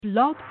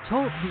Blog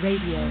Talk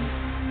Radio.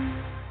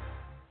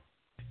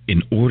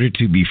 In order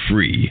to be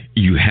free,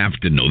 you have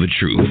to know the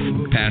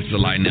truth. Pastor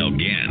Lionel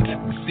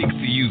Gantt seeks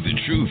to use the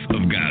truth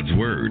of God's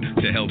Word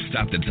to help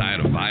stop the tide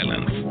of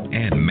violence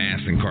and mass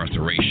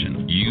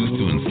incarceration used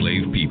to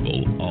enslave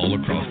people all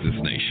across this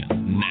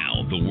nation.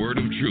 Now, the Word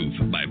of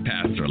Truth by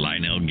Pastor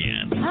Lionel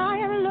Gantt. I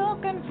am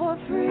looking for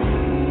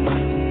freedom,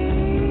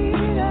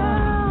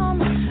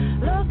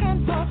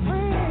 looking for freedom.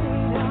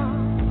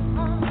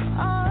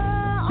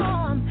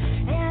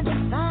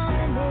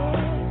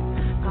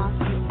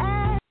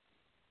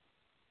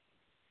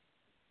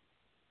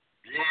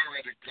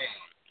 Glory to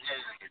God.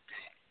 Glory to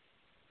God.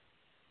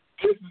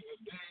 This is the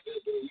day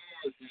that the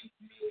Lord has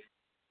made.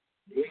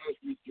 Let us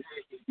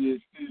rejoice and be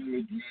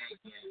exceedingly glad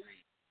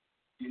therein.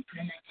 I'm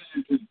coming to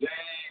you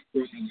today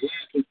from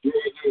Atlanta,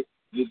 Georgia,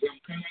 as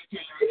I'm coming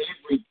to you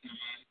every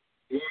time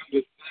on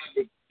the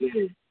Sabbath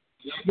day.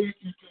 And I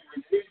want you to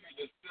remember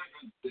the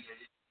seventh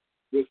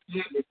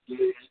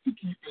day, and to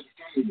keep it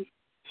holy.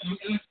 And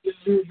I'm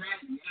asking you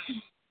right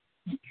now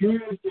to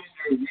turn from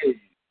your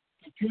ways,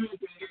 because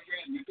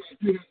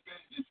you have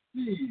been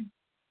deceived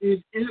in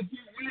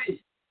every way.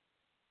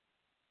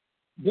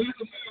 Black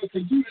America,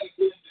 you have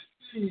been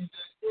deceived in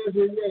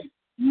every way,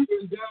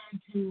 even down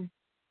to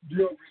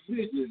your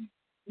religion,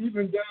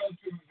 even down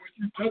to what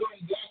you. I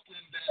don't walk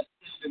in that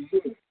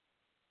anymore.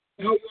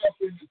 I walk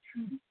in the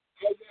truth.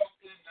 I walk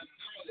in the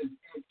knowledge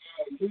of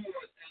our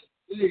Lord and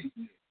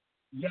Savior,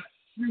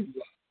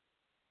 Yeshua,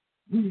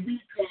 who we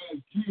call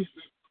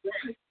Jesus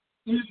Christ.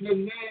 In the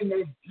name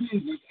of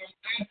Jesus,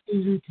 I'm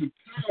asking you to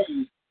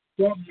turn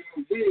from your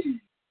ways.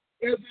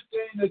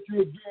 Everything that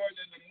you're doing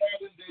in the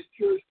modern day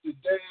church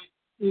today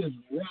is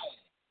wrong.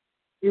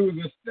 It was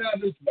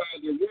established by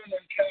the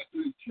Roman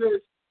Catholic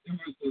Church. It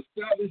was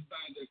established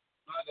by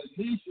the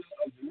nation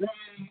of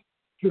Rome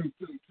to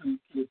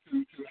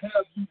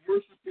have you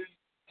worshiping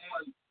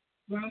on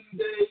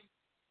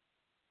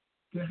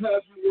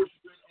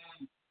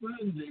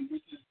Sunday,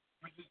 which is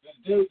the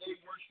day they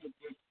worship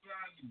the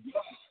sun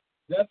God.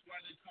 That's why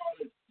they call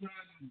it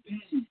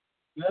Sunday.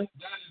 That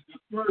is the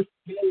first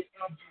day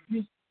of the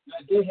week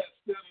that they have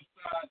set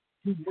aside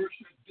to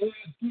worship their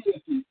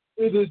deity.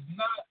 It is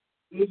not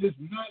in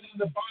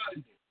the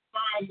Bible.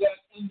 Find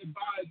that in the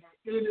Bible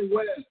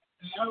anywhere.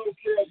 And I don't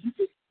care.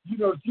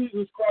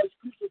 Jesus Christ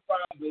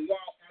crucified the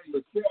law on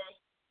the cross.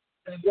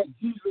 And what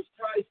Jesus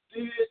Christ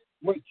did,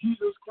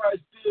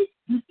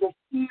 he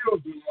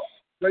fulfilled the law.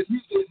 But he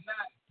did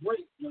not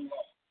break the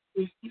law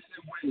in any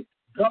way.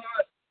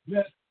 God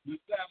blessed the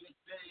Sabbath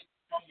day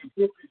from the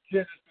book of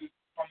Genesis,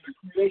 from the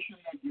creation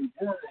of the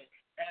world,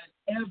 and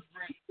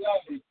every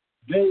Sabbath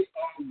they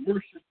are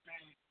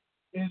worshiping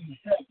in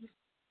heaven,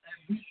 and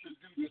we should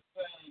do the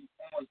same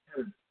on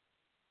earth.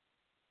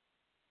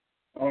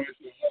 Oh,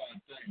 it's a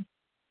hard thing.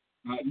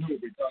 I know,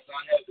 because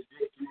I had to go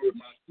through it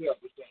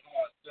myself. It's a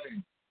hard thing.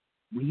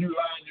 When you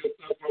line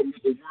yourself up with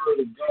the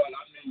Word of God,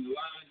 I mean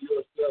line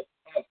yourself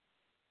up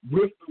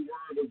with the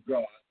Word of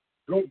God.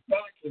 Go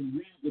back and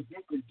read the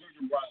book of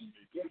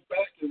Deuteronomy. Go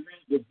back and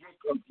read the book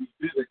of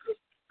Leviticus.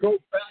 Go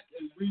back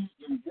and read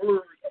the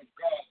Word of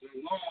God,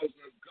 the laws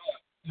of God.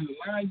 And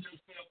line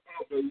yourself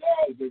up with the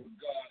laws of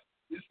God.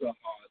 It's a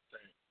hard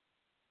thing,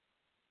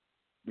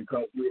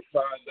 because you'll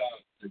find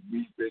out that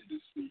we've been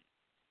deceived.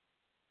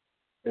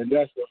 And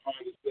that's the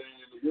hardest thing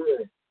in the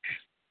world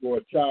for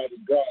a child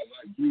of God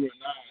like you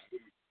and I, who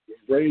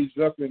were raised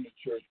up in the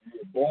church. We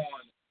were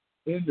born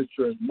in the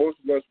church. Most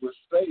of us were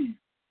saved,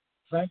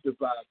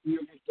 sanctified,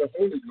 filled with the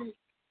Holy Ghost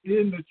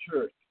in the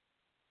church.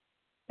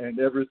 And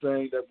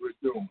everything that we're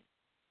doing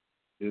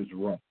is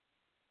wrong.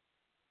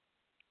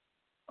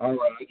 All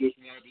right, I just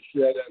wanted to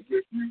share that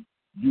with you.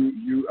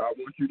 I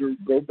want you to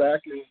go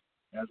back and,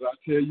 as I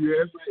tell you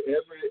every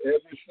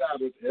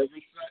Sabbath,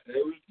 every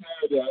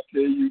Saturday, I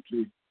tell you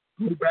to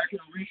go back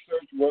and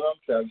research what I'm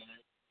telling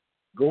you.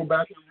 Go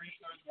back and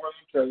research what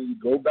I'm telling you.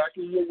 Go back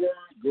in your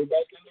Word. Go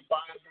back in the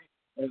Bible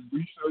and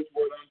research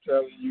what I'm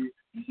telling you,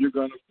 and you're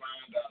going to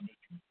find out the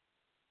truth.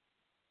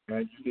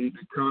 And you need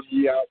to come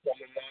ye out from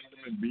among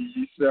them and be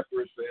ye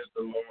separate, says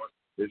the Lord.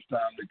 It's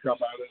time to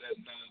come out of that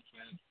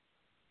nonsense.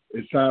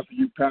 It's time for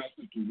you,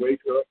 pastor, to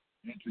wake up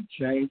and to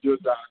change your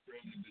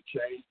doctrine and to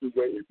change the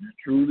way. If you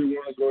truly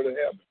want to go to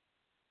heaven,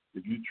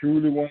 if you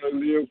truly want to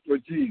live for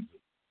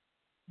Jesus,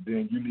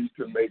 then you need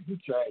to make the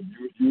change.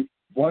 You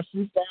once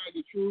you find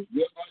the truth,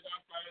 just like I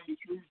found the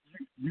truth,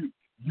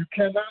 you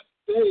cannot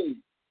stay.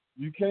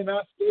 You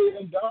cannot stay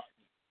in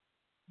darkness.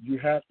 You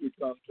have to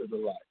come to the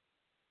light.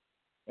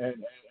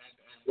 And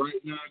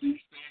right now, these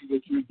things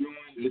that you're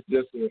doing, it's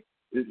just a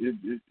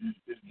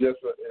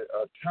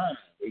time.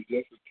 It's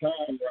just a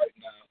time right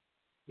now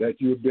that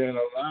you've been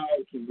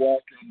allowed to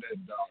walk in that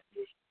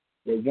darkness.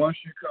 But once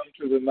you come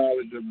to the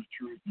knowledge of the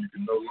truth, you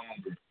can no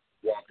longer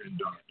walk in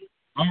darkness.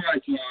 All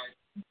right, y'all.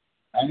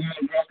 I want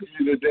to welcome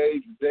you today.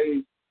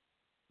 Today,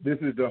 this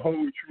is the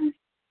whole truth.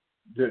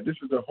 This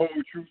is the whole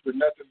truth and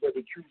nothing but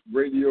the truth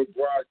radio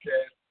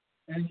broadcast.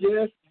 And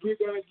yes, we're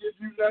going to give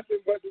you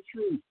nothing but the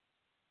truth.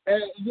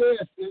 And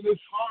yes, and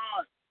it's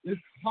hard.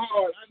 It's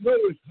hard. I know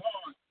it's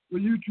hard. for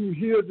you to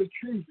hear the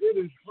truth. It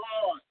is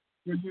hard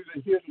for you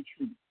to hear the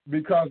truth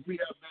because we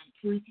have been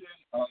preaching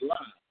a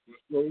lie for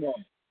so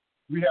long.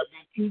 We have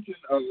been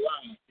teaching a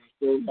lie for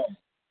so long.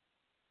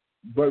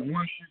 But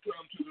once you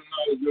come to the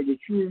knowledge of the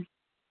truth,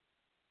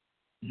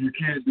 you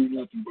can't do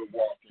nothing but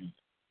walk in it.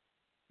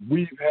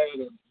 We've had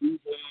a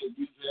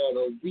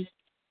week,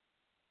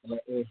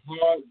 a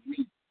hard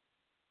week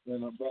in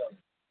America.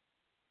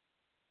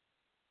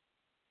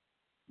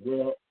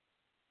 Well,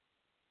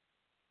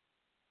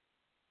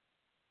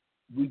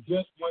 we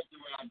just went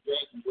through our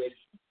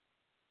graduation.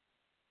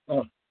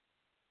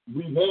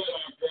 We had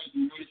our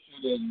graduation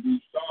and we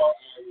saw our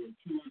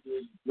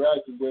children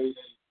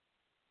graduating.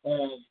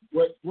 And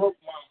what broke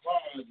my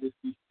heart is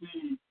to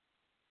see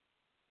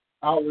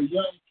our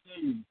young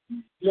teens who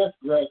just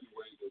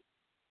graduated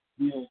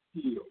being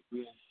killed,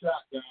 being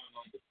shot down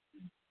on the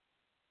street.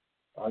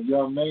 A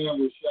young man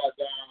was shot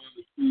down on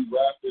the street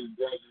right after his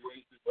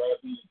graduation, right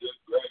after he just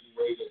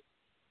graduated.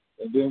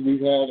 And then we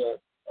had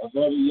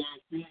another young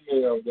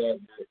female that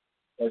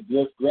had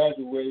just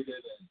graduated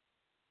and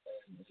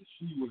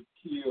she was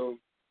killed.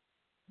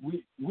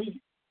 We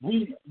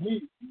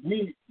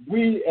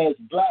as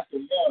Black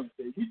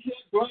Americans, we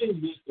can't blame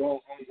this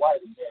on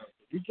white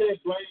Americans. We can't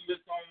blame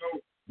this on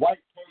no white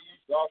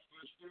police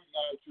officers shooting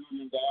our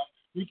children down.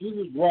 This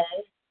is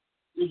wrong.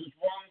 It is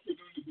wrong for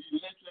them to be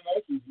lynching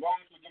us. It's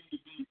wrong for them to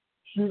be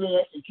shooting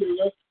us and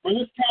killing us. But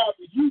it's time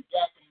for you,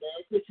 Black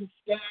America, to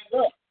stand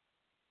up.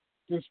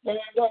 To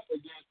stand up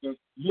against them.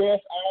 Yes,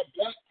 our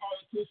Black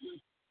politicians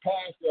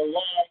passed a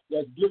law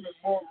that's giving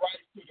more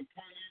rights to the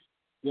police.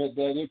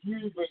 That if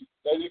you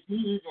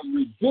even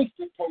resist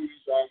the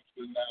police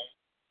officer now,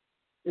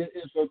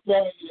 it's a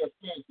felony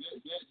offense.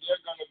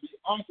 They're going to be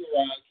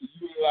authorized to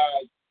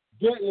utilize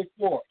deadly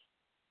force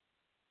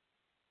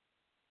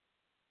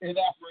in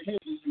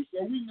apprehending you.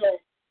 So we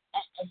know,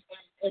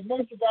 and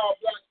most of our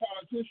Black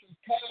politicians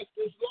passed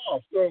this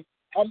law. So,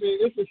 I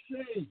mean, it's a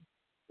shame.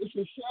 It's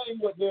a shame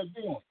what they're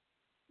doing.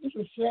 It's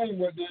a shame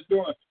what they're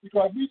doing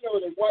because we know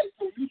that white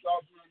police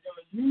officers are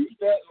going to use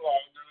that law,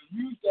 going to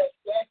use that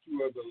statute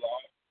of the law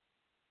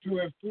to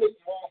inflict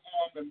more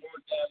harm and more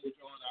damage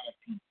on our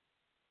people.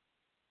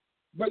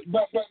 But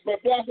Black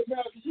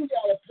America, you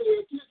got to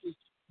pay attention.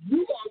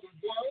 You are the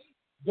one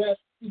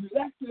that's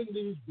electing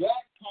these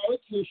Black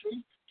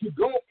politicians to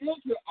go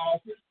into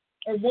office,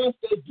 and once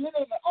they get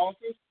into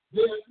office,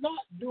 they're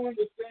not doing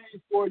the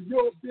things for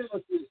your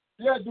benefit.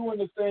 They're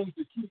doing the things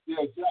to keep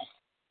their job.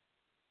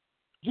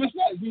 Just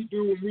like we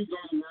do when we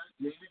go to work.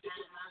 When we go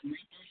to work, we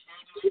do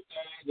some of those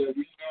things that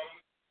we know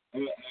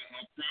are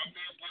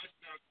probably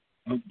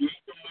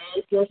against the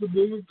moral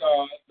principle of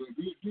God, but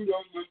we do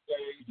those little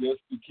things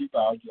just to keep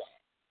our job.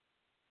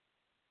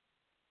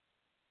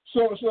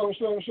 So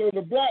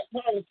the Black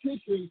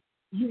politicians,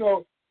 you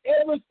know,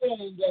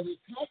 everything that has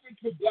happened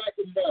to Black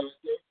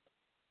America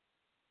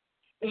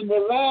in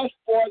the last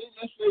 40,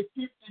 let's say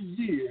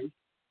 50 years,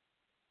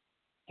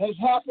 has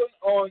happened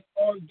on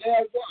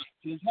their watch.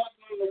 It's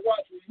happened on the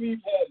watch when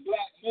we've had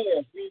Black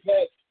mayors, we've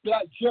had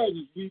Black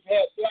judges, we've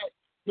had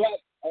Black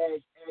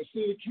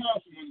city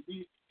councilmen,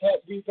 we've had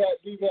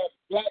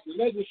Black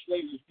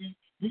legislators,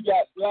 we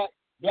got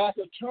Black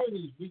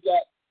attorneys, we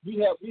have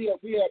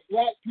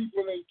Black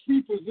people in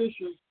key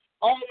positions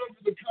all over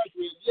the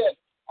country. And yes,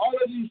 all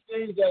of these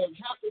things that have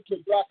happened to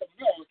Black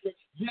America,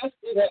 yes,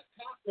 it has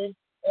happened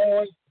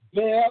on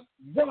their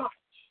watch.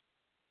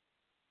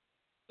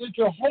 And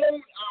to hold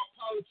our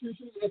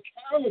politicians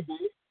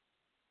accountable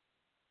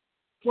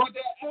for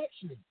their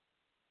actions.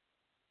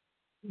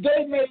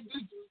 They made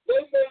this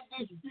bill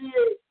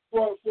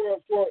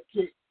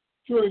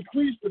to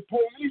increase the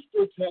police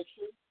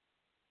protection,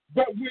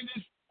 but when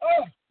it's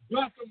us,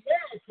 Black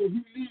America,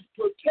 who needs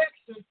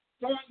protection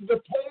from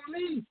the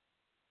police,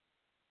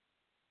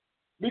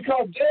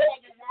 because they are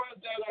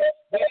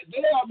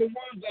the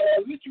ones that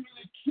are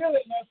literally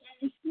killing us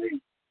in the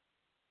street.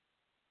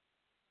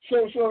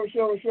 So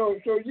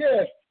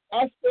yes,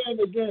 I stand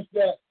against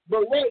that.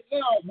 But right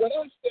now, what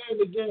I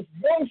stand against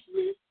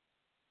mostly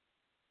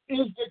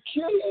is the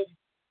killing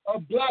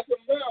of Black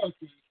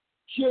Americans,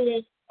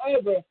 killing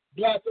other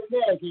Black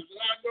Americans.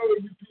 And I know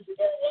you people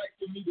don't like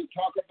for me to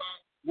talk about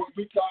what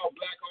we call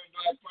black on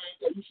black crime,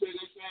 because you say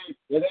they say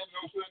there ain't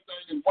no such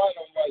thing as white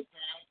on white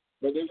crime,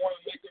 but they want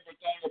to make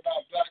everything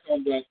about black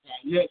on black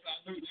crime. Yes,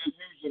 I know they're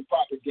using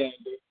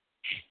propaganda.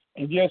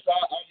 And yes,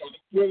 I'm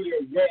fully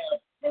aware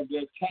of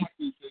their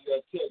tactics and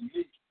their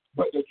techniques,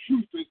 but the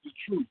truth is the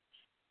truth.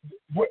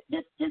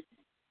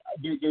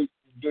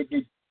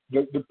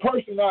 The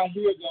person out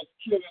here that's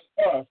killing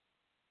us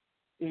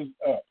is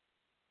us.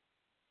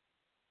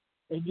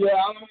 And yeah,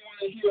 I don't want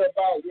to hear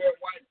about where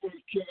white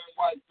folks killing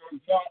white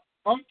folks. No,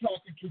 I'm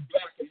talking to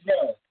Black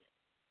America.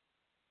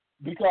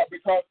 Because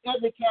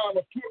every time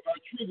a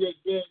trigger is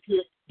being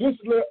killed, this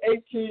little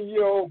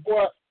 18-year-old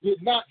boy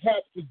did not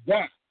have to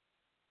die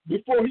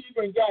before he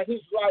even got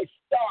his life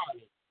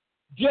started.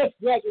 Just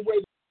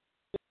graduated,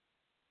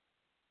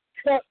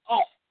 cut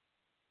off.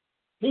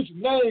 His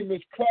name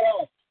is cut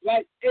off,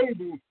 like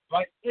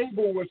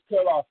Abel was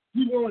cut off.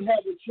 He won't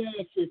have a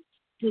chance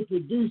to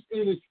produce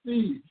in his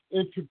seed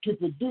and to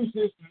produce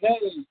his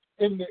name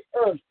in the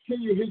earth,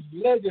 continue his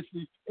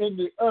legacy in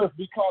the earth,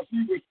 because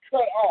he was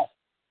cut off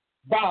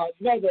by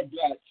another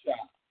black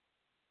child,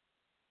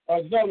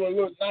 another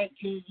little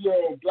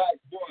 19-year-old black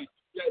boy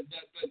that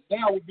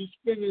now would be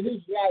spending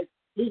his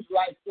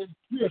life in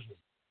prison,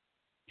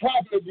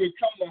 probably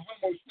become a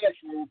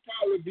homosexual, would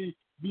probably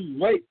be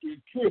raped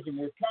in prison,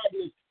 would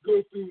probably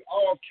go through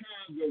all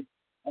kinds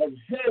of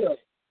hell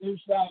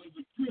inside of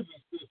the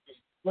prison system.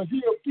 But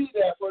he'll be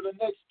there for the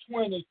next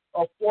 20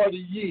 or 40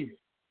 years.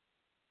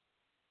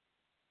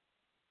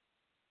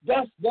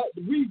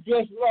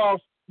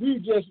 We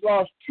just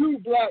lost two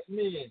black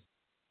men.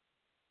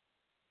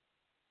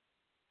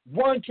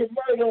 One to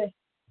murder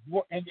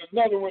and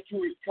another one to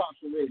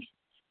incarceration.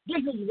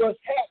 This is what's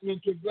happening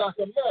to black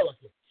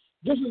America.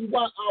 This is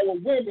why our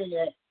women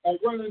are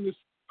running the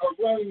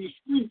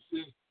streets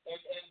and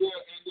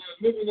they're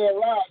living their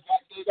lives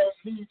like they don't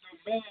need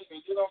no man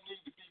and they don't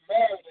need to be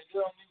married and they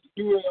don't need to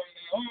do it on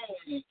their own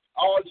and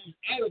all these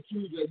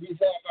attitudes that we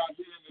have out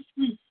here in the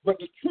street. But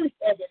the truth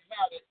of the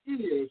matter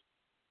is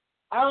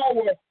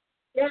our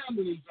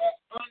families are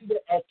under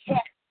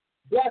attack.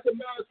 Black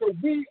America,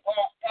 we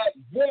are at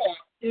war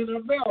in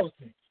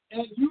America.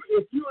 And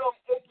if you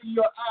don't open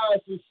your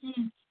eyes to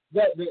see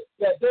that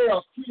they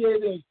are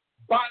creating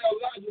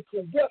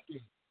biological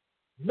weapons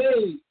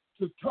made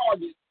to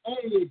target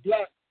only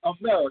black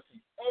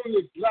Americans,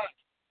 only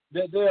blacks,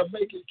 that they are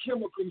making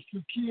chemicals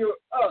to kill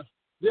us.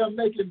 They're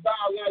making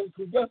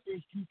biological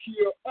weapons to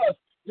kill us.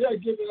 They're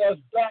giving us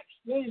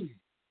vaccines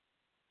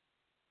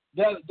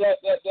that are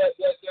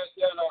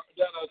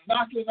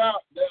knocking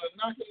out,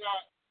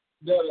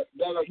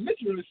 that are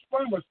literally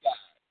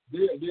spermicides.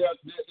 They're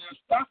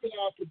stopping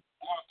our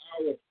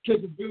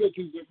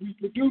capabilities of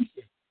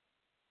reproducing.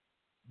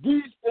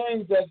 These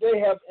things that they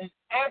have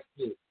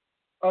enacted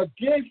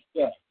against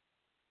us,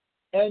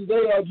 and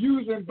they are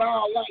using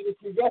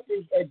biological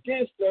weapons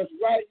against us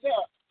right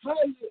now. How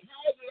did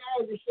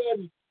all of a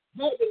sudden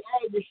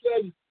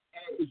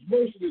it's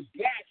mostly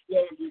blacks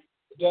that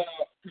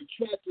are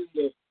contracting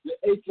the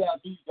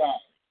HIV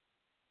virus?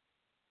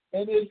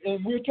 And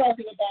we're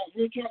talking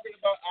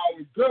about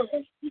our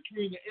girls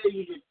between the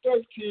ages of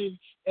 13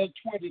 and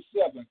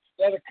 27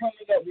 that are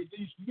coming up with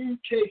these new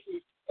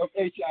cases of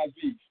HIV.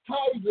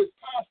 How is it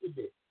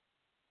possible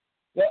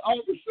that all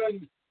of a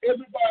sudden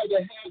everybody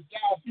that has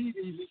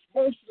diabetes is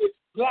mostly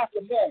black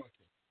Americans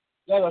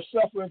that are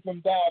suffering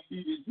from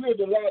diabetes? We're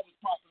the largest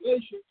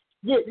population.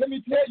 Look, let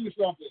me tell you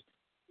something.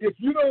 If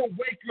you don't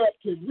wake up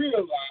to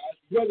realize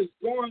what is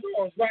going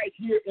on right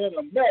here in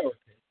America,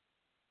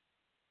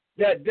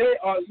 that they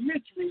are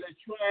literally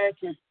trying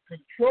to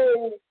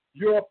control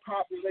your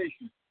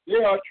population.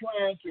 They are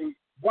trying to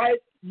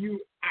wipe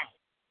you out.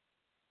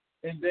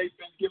 And they've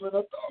been given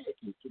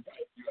authority to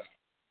wipe you out.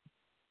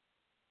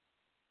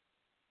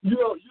 You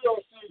don't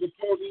see the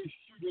police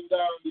shooting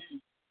down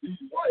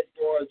these white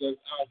boys that's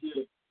out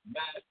here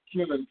mass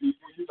killing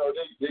people. You know,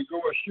 they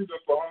go and shoot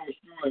up a home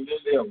school and then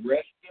they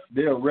arrest them.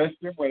 They arrest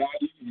them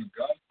without even a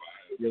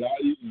gunfire,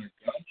 without even a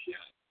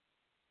gunshot.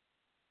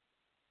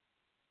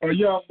 A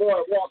young boy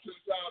walks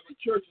inside of a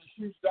church and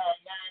shoots down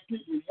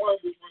 9 people. One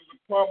which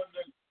was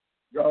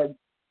a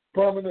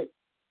prominent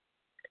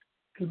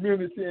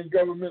community and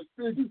government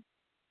figure,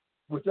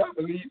 which I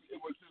believe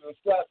it was an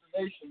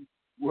assassination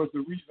was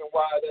the reason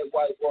why that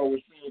white boy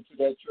was sent to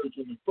that church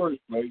in the first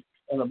place.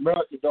 And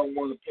America don't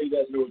want to pay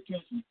that no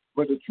attention.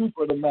 But the truth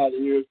of the matter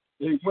is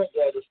they went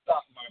there to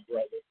stop my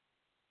brother.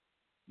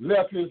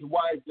 Left his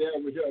wife there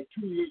with her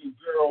 2 little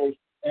girls,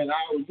 and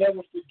I will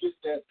never forget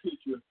that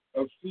picture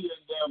of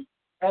seeing them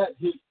at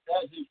his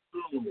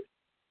funeral,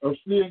 of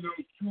seeing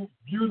those 2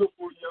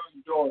 beautiful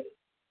young daughters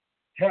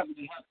having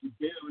to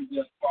bury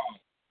their father.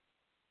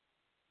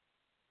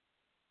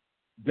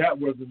 That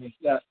was an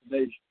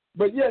assassination.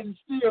 But yet and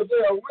still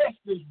they arrest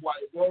this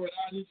white boy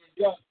without even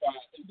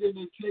gunfire, and then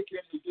they take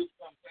him to get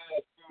some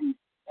fast food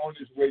on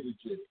his way to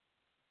jail.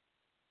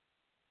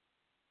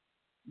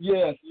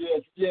 Yes.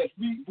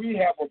 We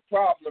have a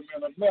problem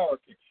in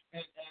America.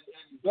 And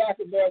black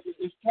America,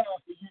 it's time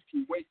for you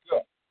to wake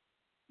up.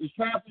 It's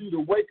time for you to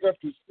wake up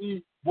to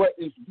see what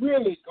is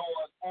really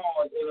going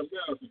on in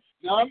America.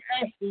 Now, I'm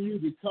asking you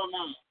to come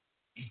out.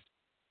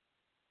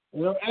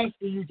 And I'm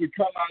asking you to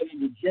come out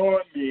and to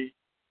join me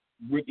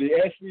with the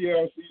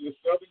SCLC, the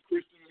Southern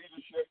Christian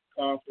Leadership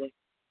Conference,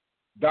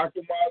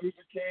 Dr. Martin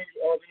Luther King's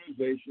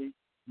organization,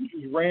 which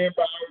is ran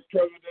by our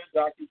president,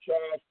 Dr.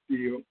 Charles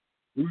Steele,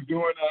 who's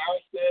doing an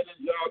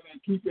outstanding job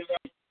in keeping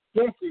us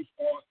focused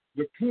on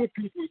the Poor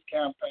People's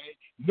Campaign,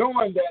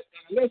 knowing that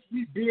unless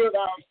we build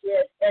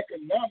ourselves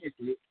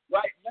economically,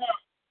 right now,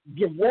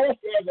 the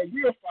warfare that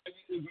we're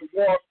fighting is a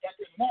war of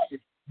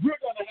economics.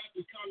 We're going to have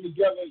to come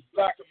together as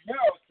black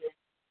Americans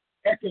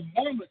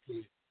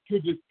economically to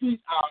defeat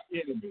our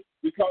enemies.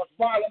 Because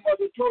bottom of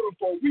the totem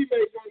pole, we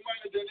make more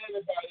money than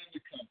anybody in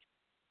the country.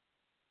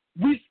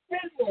 We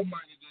spend more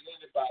money than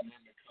anybody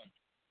in the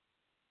country.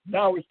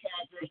 Now it's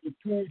time for us to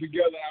pool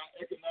together our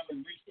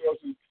economic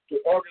resources to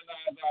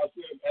organize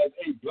ourselves as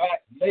a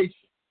black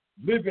nation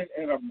living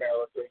in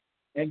America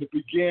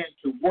begin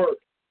to work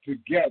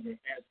together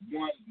as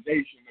one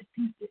nation of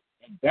people.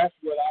 And that's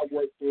what I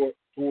work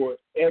for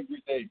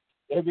every day.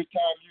 Every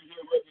time you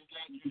hear Reverend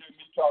Gantt, you hear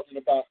me talking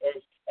about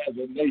us as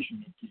a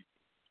nation of people.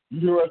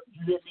 You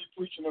hear me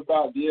preaching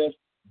about this.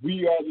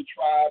 We are the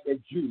tribe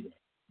of Judah.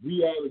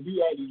 We are the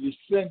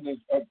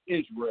descendants of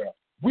Israel.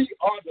 We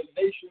are the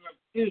nation of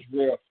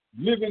Israel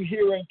living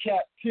here in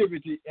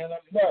captivity in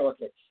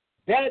America.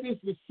 That is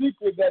the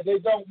secret that they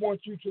don't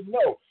want you to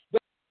know.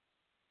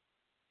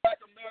 Black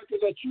America,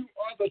 that you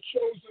are the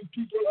chosen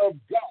people of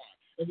God.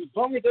 And as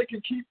long as they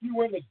can keep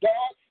you in the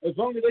dark, as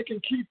long as they can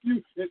keep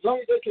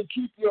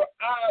your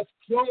eyes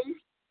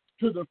closed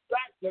to the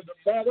fact of the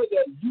matter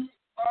that you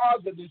are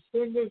the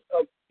descendants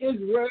of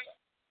Israel,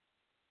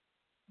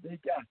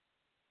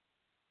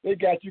 they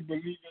got you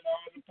believing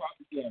all the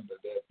propaganda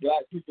that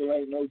black people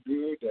ain't no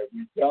good, that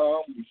we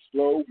dumb, we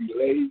slow, we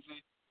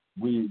lazy,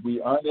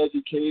 we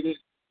uneducated,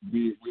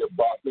 we're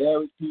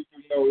barbaric people.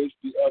 No, it's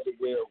the other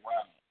way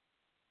around.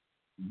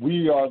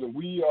 We are the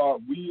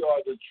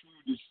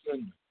true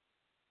descendants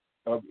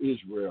of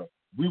Israel.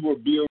 We were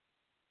building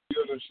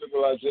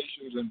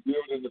civilizations and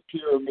building the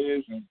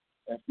pyramids and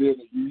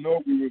building. We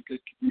was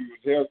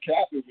held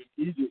captive in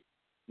Egypt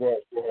for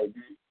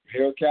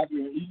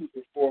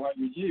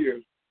 400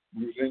 years.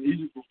 We was in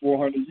Egypt for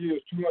 400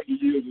 years,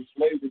 200 years of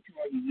slavery,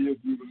 200 years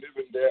we were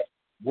living there,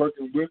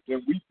 working with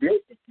them. We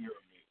built the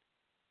pyramid.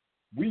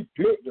 We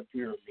built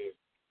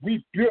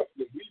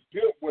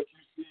what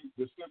you see,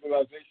 the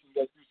civilization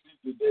that you see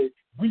today.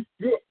 We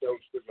built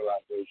those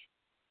civilizations.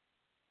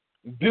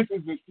 And this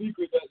is the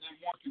secret that they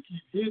want to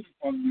keep hidden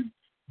from you.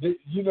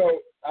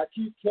 I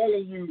keep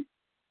telling you,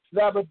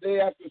 Sabbath day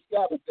after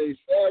Sabbath day,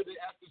 Saturday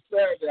after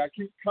Saturday, I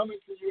keep coming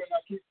to you and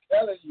I keep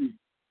telling you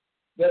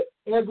that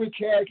every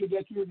character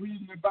that you're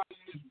reading about in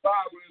this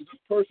Bible is a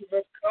person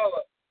of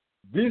color.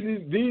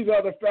 These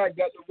are the facts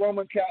that the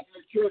Roman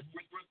Catholic Church,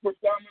 which was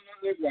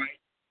predominantly white,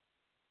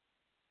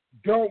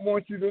 don't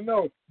want you to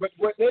know. But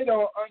what they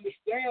don't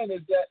understand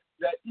is that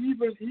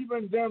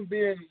even them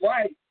being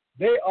white,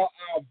 they are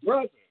our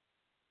brothers.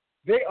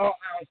 They are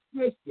our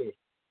sisters.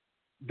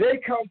 They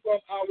come from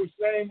our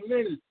same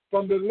lineage,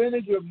 from the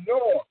lineage of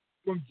Noah,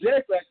 from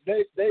Japheth.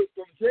 They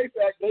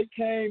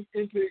came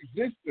into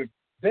existence.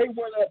 They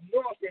went up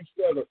north and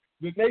settled.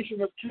 The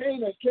nation of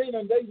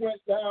Canaan, they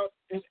went down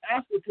in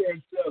Africa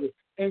and settled.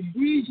 And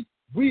we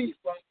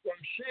from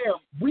Shem,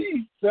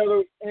 we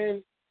settled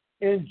in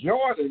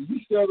Jordan.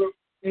 We settled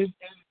in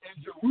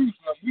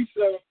Jerusalem. We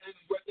settled in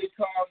what they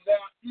call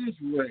now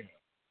Israel.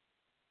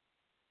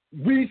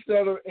 We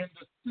settled in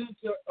the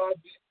center of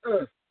the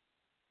earth.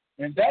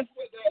 And that's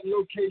what that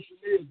location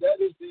is. That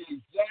is the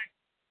exact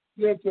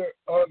center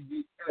of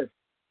the earth.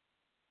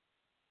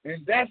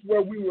 And that's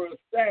where we were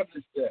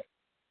established at.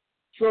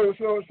 So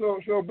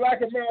Black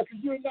America,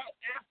 you're not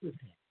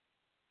African.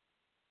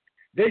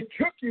 They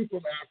took you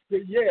from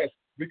Africa, yes,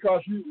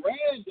 because you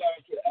ran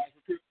down to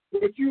Africa,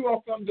 but you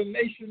are from the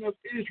nation of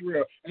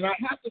Israel. And I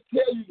have to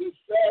tell you this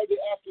Saturday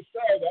after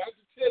Saturday. I have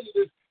to tell you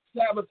this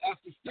Sabbath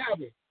after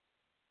Sabbath,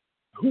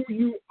 who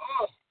you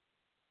are.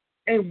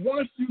 And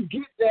once you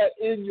get that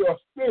in your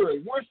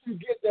spirit, once you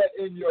get that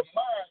in your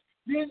mind,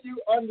 then you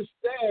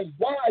understand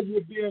why you're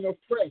being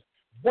oppressed,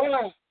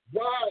 why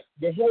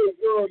the whole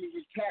world is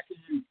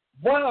attacking you,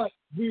 why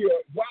we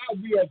are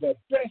the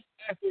best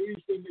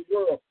athletes in the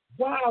world,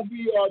 why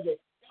we are the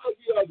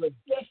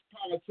best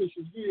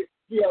politicians,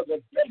 we are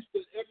the best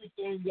at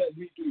everything that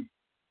we do.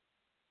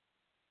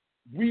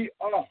 We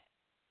are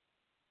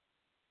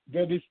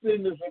the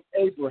descendants of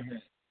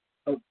Abraham,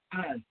 of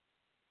Isaac,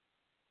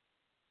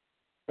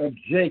 of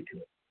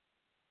Jacob.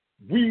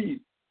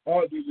 We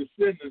are the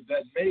descendants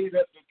that made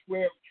up the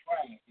 12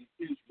 tribes of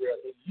Israel.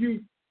 And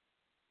you,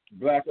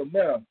 Black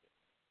America,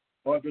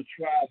 are the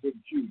tribe of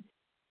Judah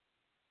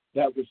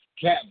that was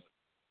scattered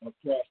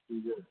across the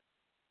world.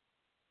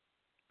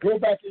 Go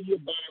back in your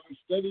Bible,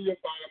 study your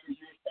Bible,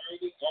 you'll find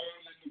it all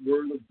in the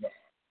Word of God.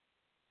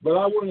 But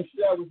I want to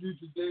share with you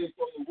today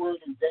from the Word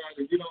of God,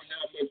 and we don't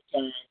have much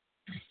time.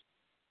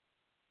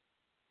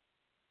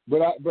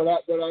 But I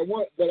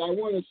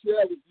want to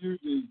share with you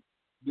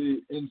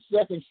the in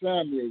 2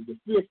 Samuel, the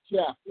 5th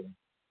chapter.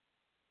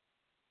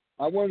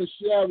 I want to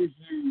share with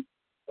you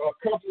a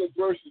couple of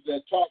verses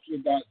that talks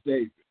about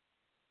David.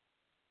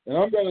 And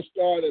I'm going to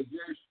start at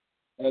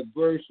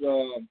verse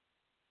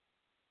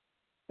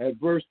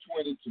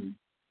 22.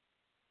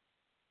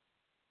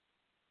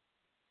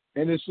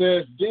 And it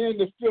says, then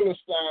the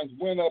Philistines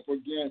went up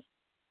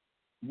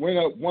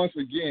once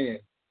again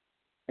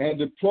and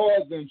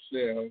deployed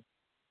themselves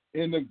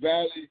in the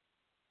valley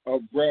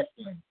of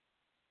Rephaim.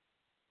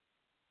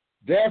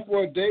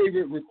 Therefore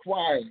David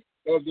required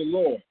of the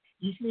Lord.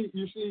 You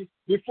see,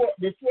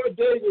 before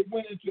David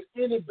went into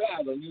any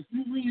battle, if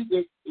you read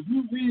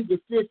the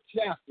 5th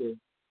chapter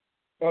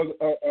of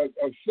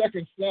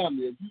 2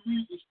 Samuel, if you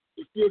read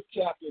the 5th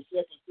chapter of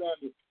 2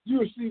 Samuel, you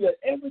will see that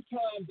every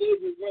time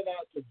David went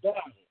out to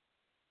battle,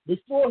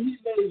 before he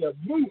made a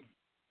move,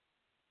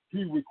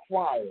 he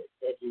required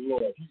of the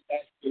Lord. He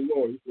asked the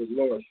Lord, he said,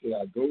 Lord, should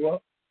I go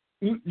up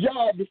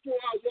Y'all, before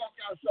I walk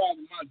outside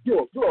of my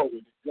door,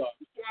 glory to God,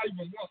 before I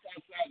even walk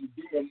outside the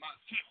door of my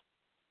house,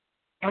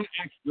 I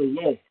ask the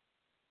Lord,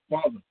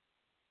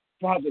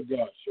 Father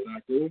God, should I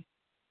go?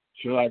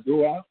 Should I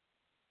go out?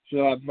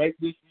 Should I make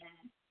this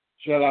move?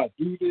 Should I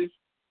do this?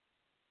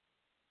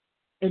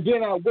 And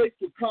then I wait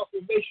for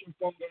confirmation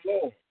from the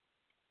Lord.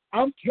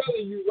 I'm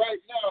telling you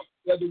right now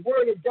that the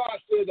word of God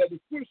said that the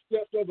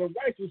footsteps of the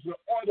righteous are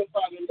ordered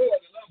by the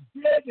Lord. And I'm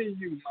begging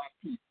you, my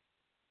people,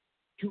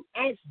 to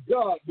ask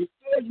God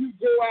before you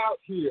go out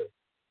here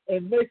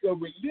and make a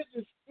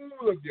religious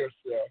fool of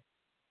yourself,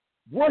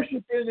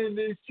 worshiping in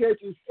these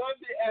churches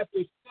Sunday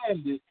after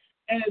Sunday,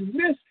 and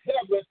miss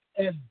heaven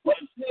and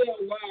bust hell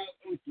wide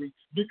open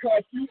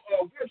because you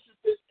are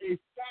worshiping a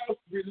false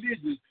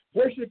religion,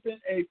 worshiping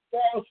a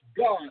false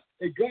God,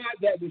 a God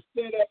that was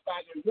set up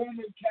by the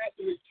Roman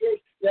Catholic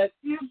Church that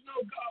is no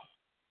God.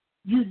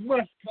 You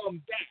must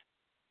come back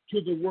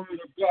to the Word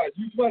of God.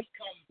 You must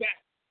come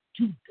back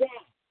to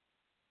God,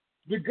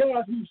 the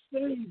God who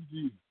saved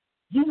you.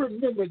 You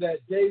remember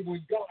that day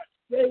when God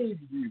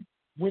saved you,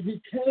 when He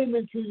came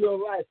into your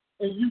life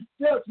and you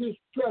felt His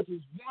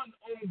presence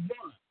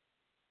one-on-one.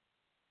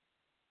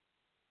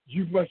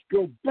 You must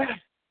go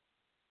back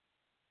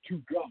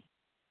to God.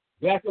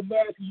 Black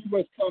America, you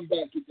must come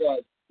back to God.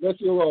 Let's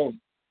go on.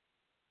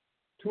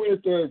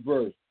 23rd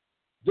verse.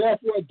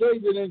 Therefore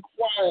David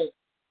inquired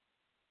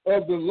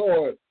of the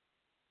Lord,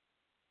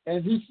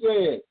 and he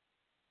said,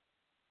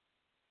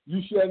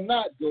 you shall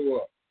not go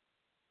up,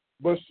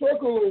 but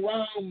circle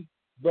around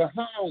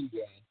behind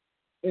them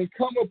and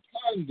come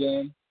upon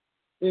them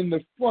in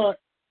the front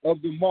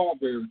of the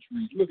mulberry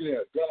trees. Look at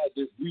that. God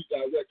just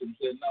redirected him and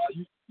said,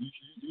 no,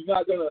 you're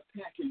not going to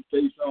attack him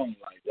face on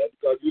like that,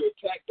 because if you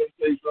attack them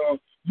face on,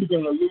 you're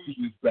going to lose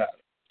this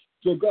battle.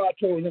 So God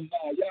told him,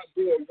 now y'all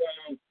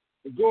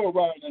go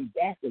around in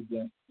back of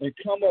them and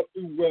come up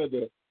through where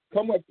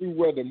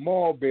the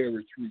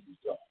mulberry trees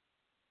are.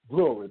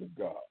 Glory to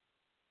God.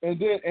 And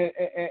then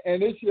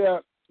and it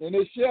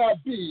shall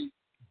be,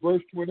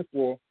 verse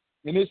 24,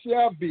 and it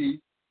shall be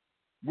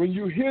when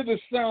you hear the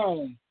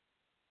sound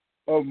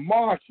of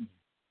marching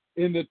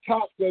in the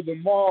tops of the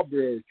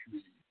mulberry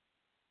trees,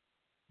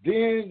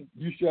 then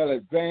you shall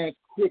advance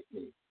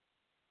quickly,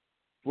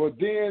 for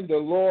then the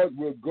Lord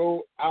will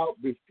go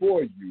out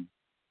before you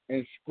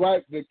and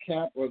strike the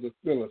camp of the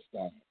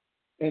Philistines.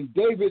 And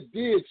David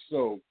did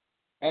so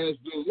as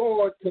the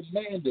Lord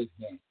commanded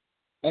him,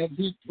 and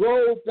he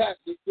drove back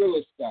the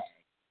Philistines.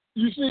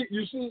 You see,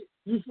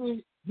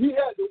 he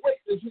had to wait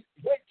till he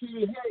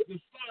heard the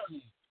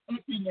sound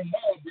up in the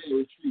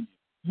mulberry trees.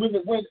 When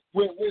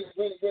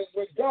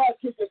God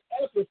took and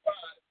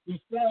amplified the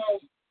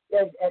sound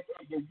of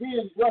the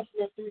wind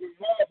rustling through the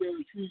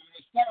mulberry trees, and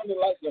it sounded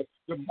like the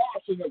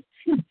marching of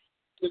troops.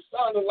 It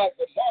sounded like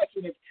the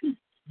marching of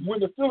troops. When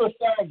the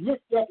Philistines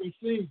looked up and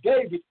seen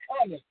David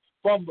coming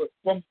from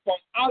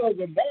out of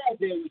the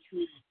mulberry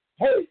trees,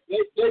 hey, they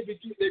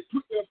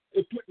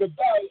put the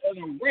battle in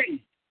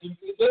array, and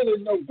they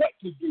didn't know what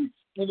to do.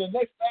 And the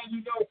next thing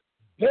you know,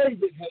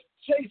 David had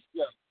chased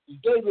them, and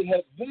David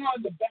had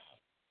won the battle.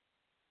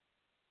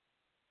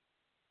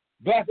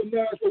 Black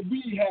America,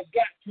 we have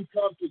got to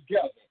come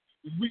together.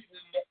 And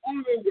the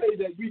only way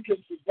that we can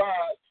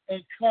survive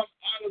and come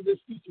out of this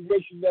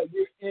situation that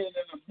we're in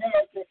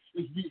America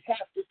is we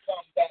have to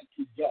come back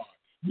to God.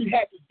 We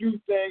have to do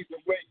things the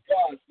way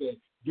God said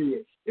do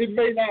it. It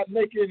may not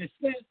make any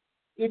sense.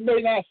 It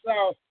may not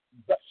sound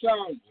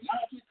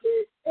logical,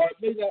 or it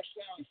may not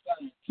sound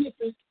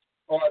scientific,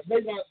 or it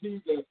may not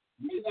be the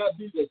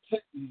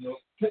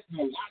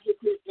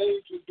technological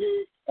thing to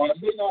do, or it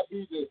may not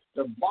be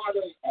the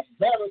modern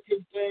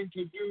American thing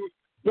to do.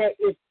 But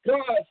if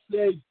God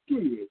says do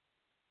it,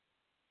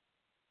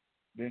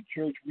 then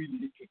church, we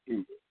need to do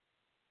it.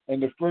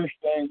 And the first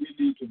thing we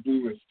need to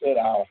do is set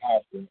our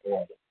house in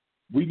order.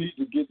 We need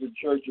to get the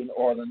church in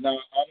order. Now,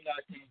 I'm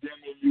not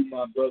condemning you,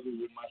 my brothers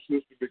and my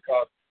sisters,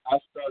 because I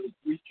started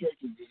 3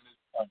 churches in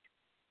this country,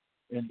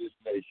 in this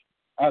nation.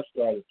 I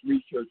started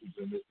 3 churches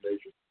in this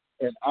nation,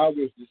 and I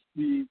was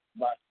deceived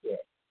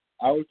myself.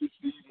 I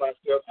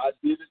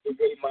did it the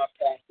way my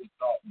pastor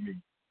taught me.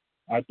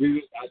 I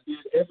did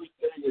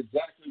everything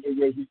exactly the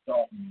way he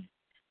taught me.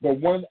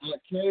 But when I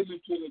came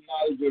into the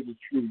knowledge of the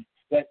truth,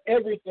 that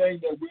everything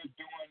that we're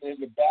doing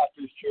in the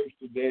Baptist church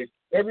today,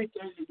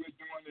 everything that we're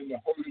doing in the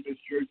Holiness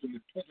Church and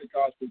the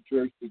Pentecostal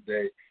church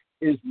today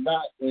is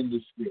not in the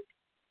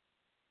Scripture.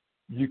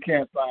 You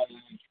can't find it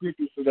in the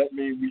Scripture, so that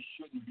means we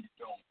shouldn't be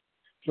doing it.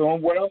 So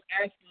what I'm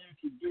asking you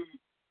to do,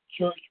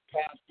 church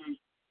pastors,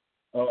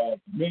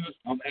 ministers,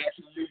 I'm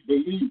asking you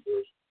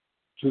believers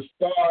to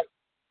start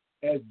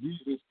as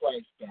Jesus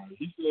Christ started.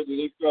 He said that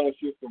they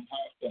fellowship from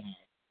house to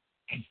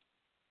house.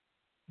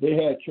 They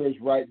had church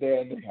right there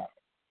in their house.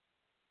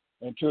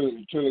 Until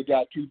it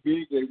got too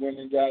big, they went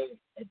and got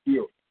a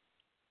building.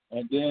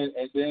 And then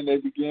they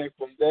began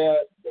from there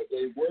that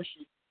they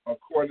worshiped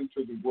according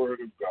to the word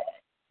of God.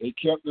 They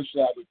kept the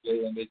Sabbath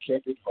day and they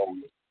kept it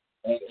holy.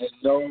 And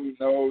no,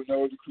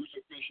 the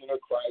crucifixion of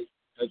Christ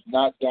has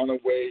not done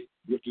away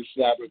with the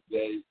Sabbath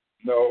day.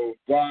 No,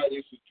 God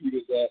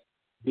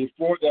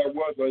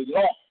the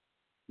law,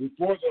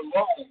 before the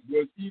law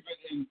was even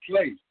in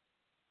place,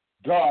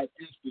 God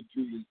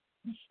instituted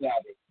the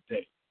Sabbath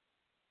day.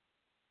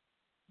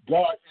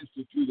 God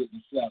instituted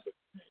the Sabbath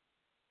day.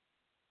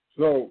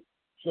 So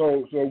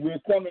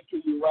we're coming to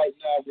you right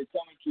now. We're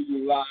coming to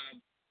you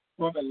live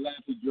from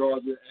Atlanta,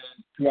 Georgia,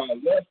 and to our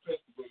Love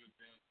Festival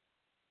event.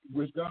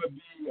 It's going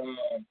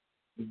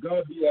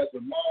to be at the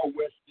Mall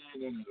West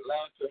End in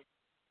Atlanta.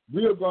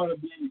 We're going to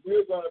be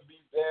there.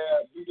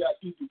 We got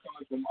people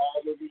coming from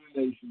all over the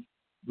nation.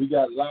 We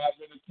got live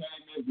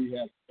entertainment. We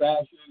have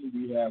fashion.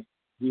 We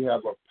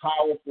have a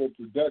powerful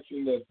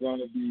production that's going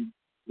to be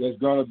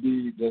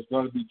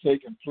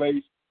taking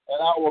place.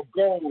 And our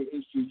goal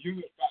is to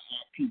unify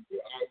our people.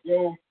 Our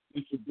goal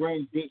is to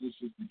bring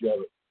businesses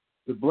together,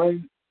 to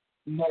bring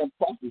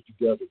nonprofits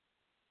together,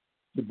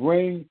 to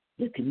bring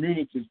the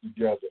communities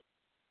together,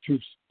 to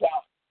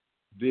stop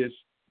this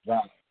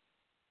violence,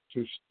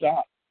 to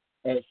stop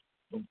us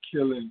from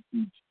killing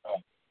each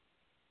other.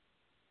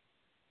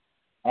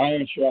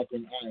 Iron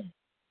sharpens iron.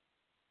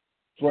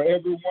 For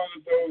every one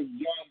of those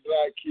young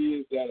black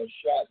kids that are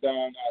shot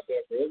down out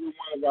there, for every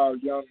one of our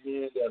young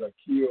men that are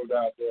killed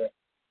out there,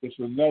 it's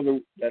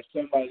that's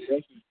somebody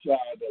else's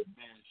child that's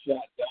being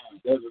shot down.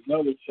 There's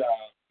another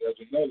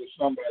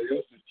somebody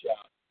else's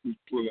child who's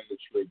pulling the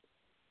trigger.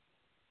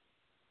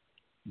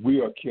 We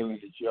are killing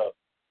each other.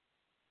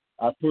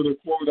 I put a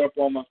quote up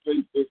on my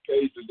Facebook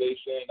page today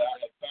saying I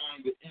have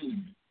found the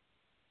enemy,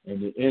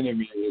 and the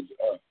enemy is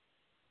us.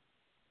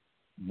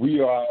 We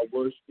are our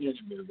worst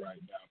enemy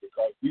right now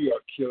because we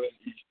are killing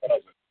each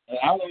other. And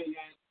I don't want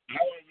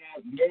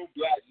no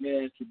black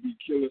man to be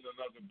killing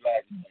another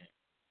black man.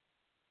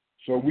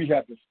 So we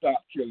have to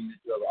stop killing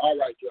each other. All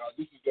right, y'all.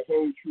 This is the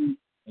Whole Truth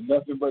and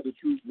Nothing But the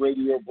Truth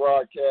radio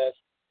broadcast.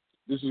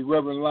 This is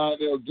Reverend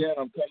Lionel Gantt.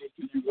 I'm coming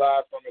to you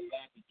live from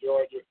Atlanta,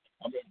 Georgia.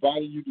 I'm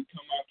inviting you to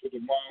come out to the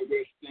Mall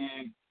West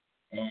End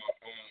on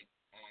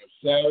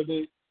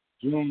Saturday,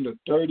 June the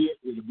 30th.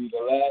 It'll be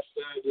the last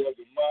Saturday of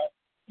the month.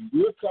 And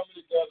we're coming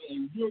together,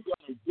 and you're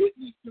going to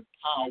witness the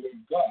power of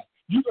God.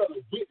 You're going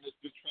to witness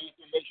the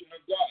transformation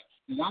of God.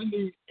 And I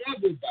need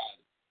everybody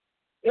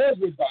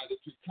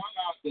to come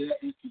out there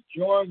and to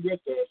join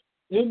with us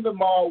in the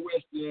Mall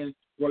West End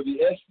for the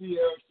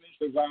SCLC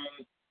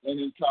Survival and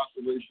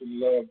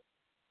Incarceration Love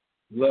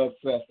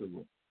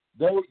Festival.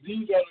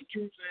 These are the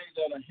two things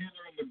that are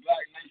hindering the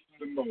black nation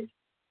the most.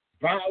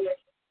 Violence,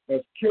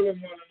 us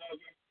killing one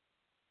another,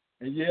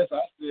 and yes,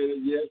 I said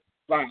it, yes,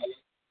 violence.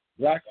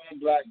 Black on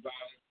black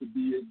violence, to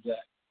be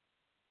exact,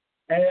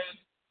 and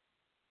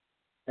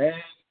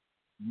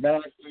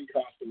mass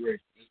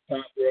incarceration. It's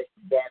time for us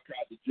to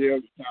boycott the jail.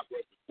 It's time for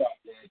us to stop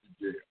going to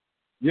jail.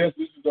 Yes,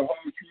 this is the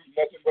Whole Truth,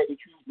 Nothing But the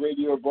Truth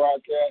radio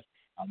broadcast.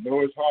 I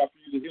know it's hard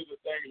for you to hear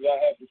the things I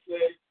have to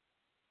say,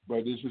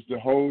 but this is the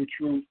Whole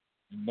Truth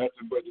and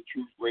Nothing But the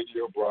Truth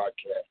radio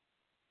broadcast.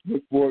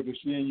 Look forward to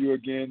seeing you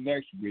again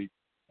next week.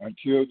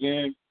 Until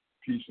then,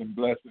 peace and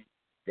blessings.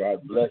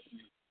 God bless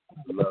you.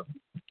 I love you.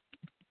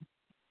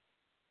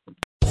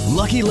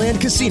 Lucky Land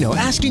Casino,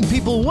 asking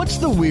people, what's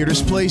the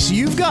weirdest place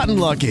you've gotten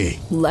lucky?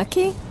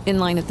 Lucky? In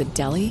line at the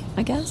deli,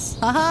 I guess?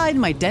 Aha, in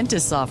my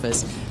dentist's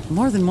office.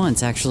 More than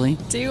once, actually.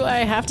 Do I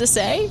have to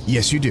say?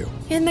 Yes, you do.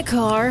 In the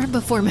car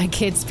before my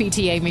kids'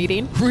 PTA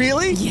meeting.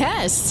 Really?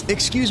 Yes.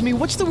 Excuse me,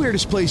 what's the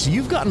weirdest place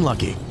you've gotten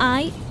lucky?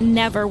 I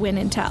never win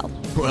and tell.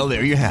 Well,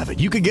 there you have it.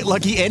 You can get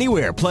lucky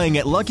anywhere, playing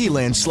at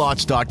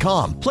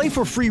LuckyLandSlots.com. Play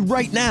for free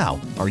right now.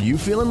 Are you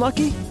feeling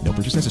lucky? No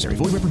purchase necessary.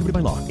 Void where prohibited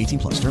by law.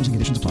 18+. Terms and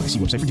conditions apply. See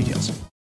website for details.